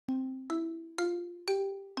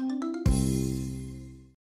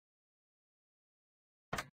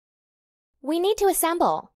We need to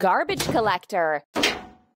assemble. Garbage collector.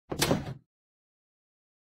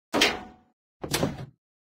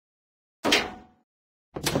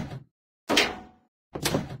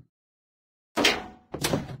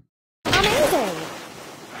 Amazing!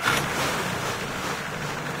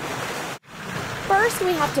 First,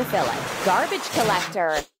 we have to fill it. Garbage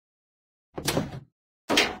collector.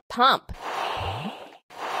 Pump.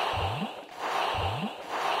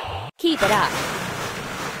 Keep it up.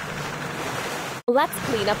 Let's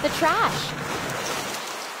clean up the trash.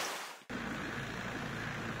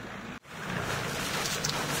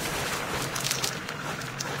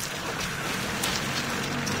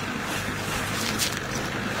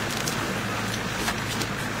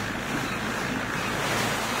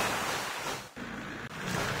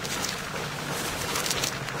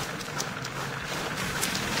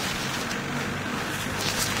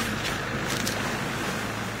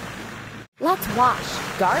 Let's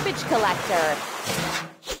wash. Garbage collector.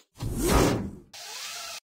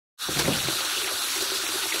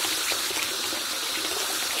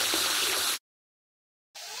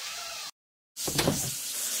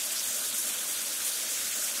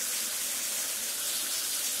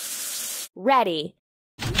 Ready.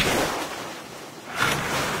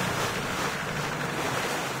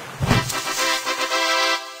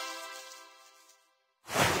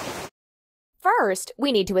 First,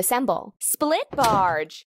 we need to assemble. Split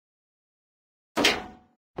barge.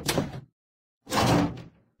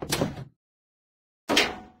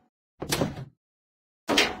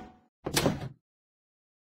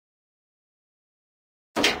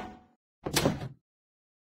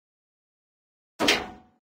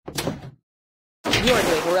 You're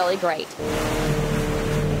doing really great.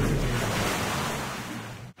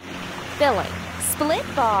 Filling. Split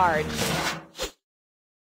barge.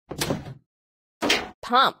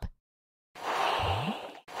 Pump.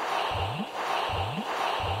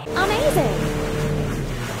 Amazing!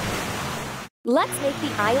 Let's make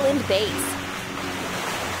the island base.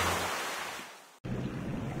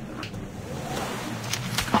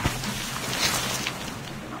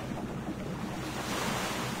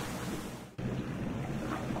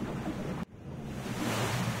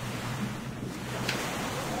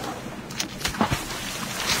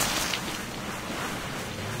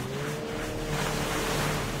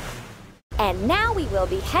 And now we will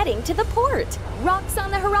be heading to the port. Rocks on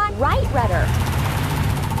the horizon. Right, rudder.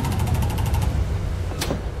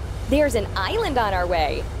 There's an island on our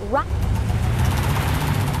way. Look,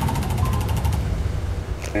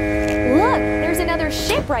 there's another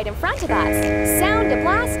ship right in front of us. Sound a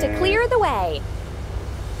blast to clear the way.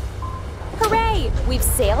 Hooray! We've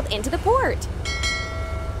sailed into the port.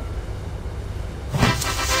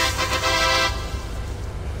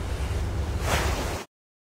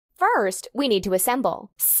 First, we need to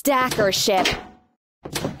assemble. Stacker ship.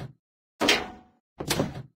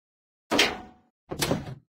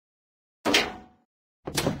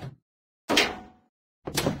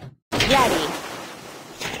 Ready.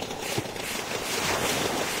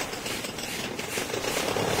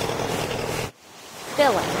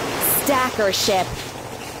 Filling. Stacker ship.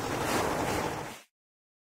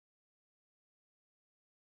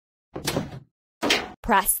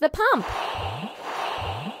 Press the pump.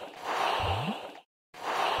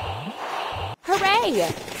 Hooray!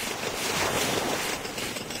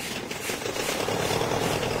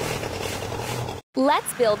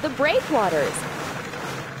 Let's build the breakwaters.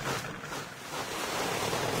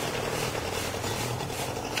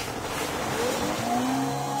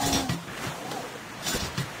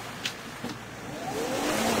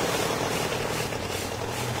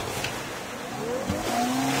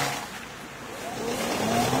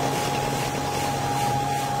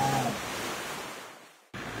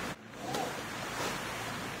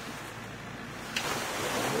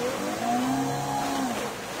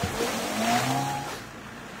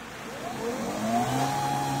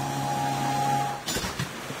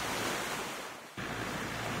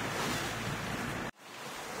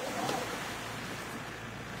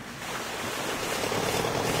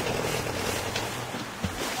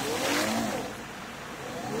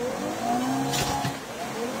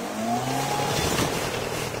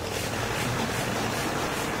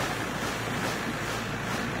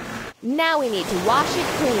 Now we need to wash it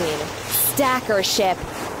clean. Stacker ship.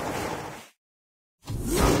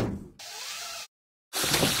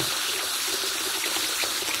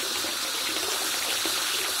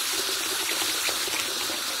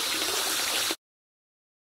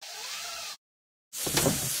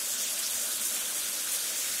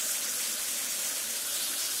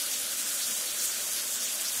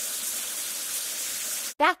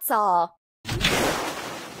 That's all.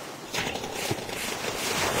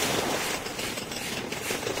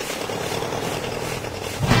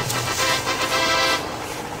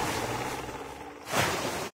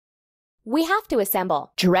 We have to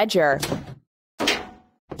assemble. Dredger.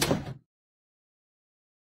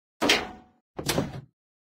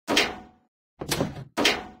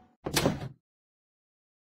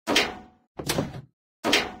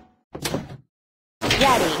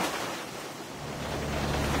 Ready.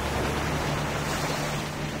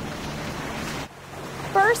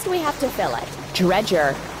 First, we have to fill it.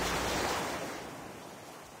 Dredger.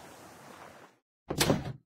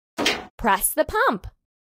 Press the pump.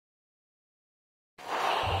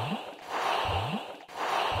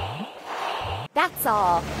 That's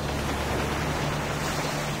all.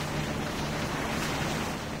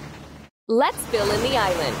 Let's fill in the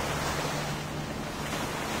island.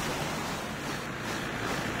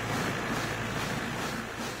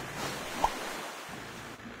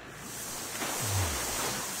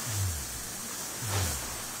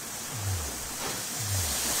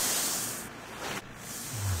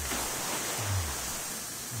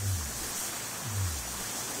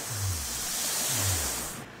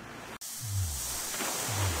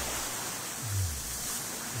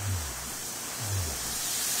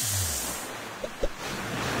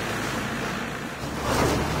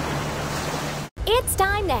 It's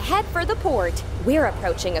time to head for the port. We're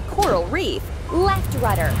approaching a coral reef. Left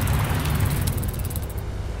rudder.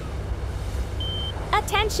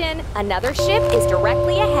 Attention! Another ship is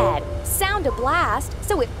directly ahead. Sound a blast,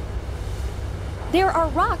 so there are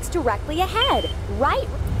rocks directly ahead. Right?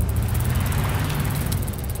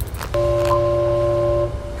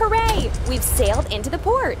 Hooray! We've sailed into the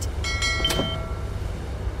port.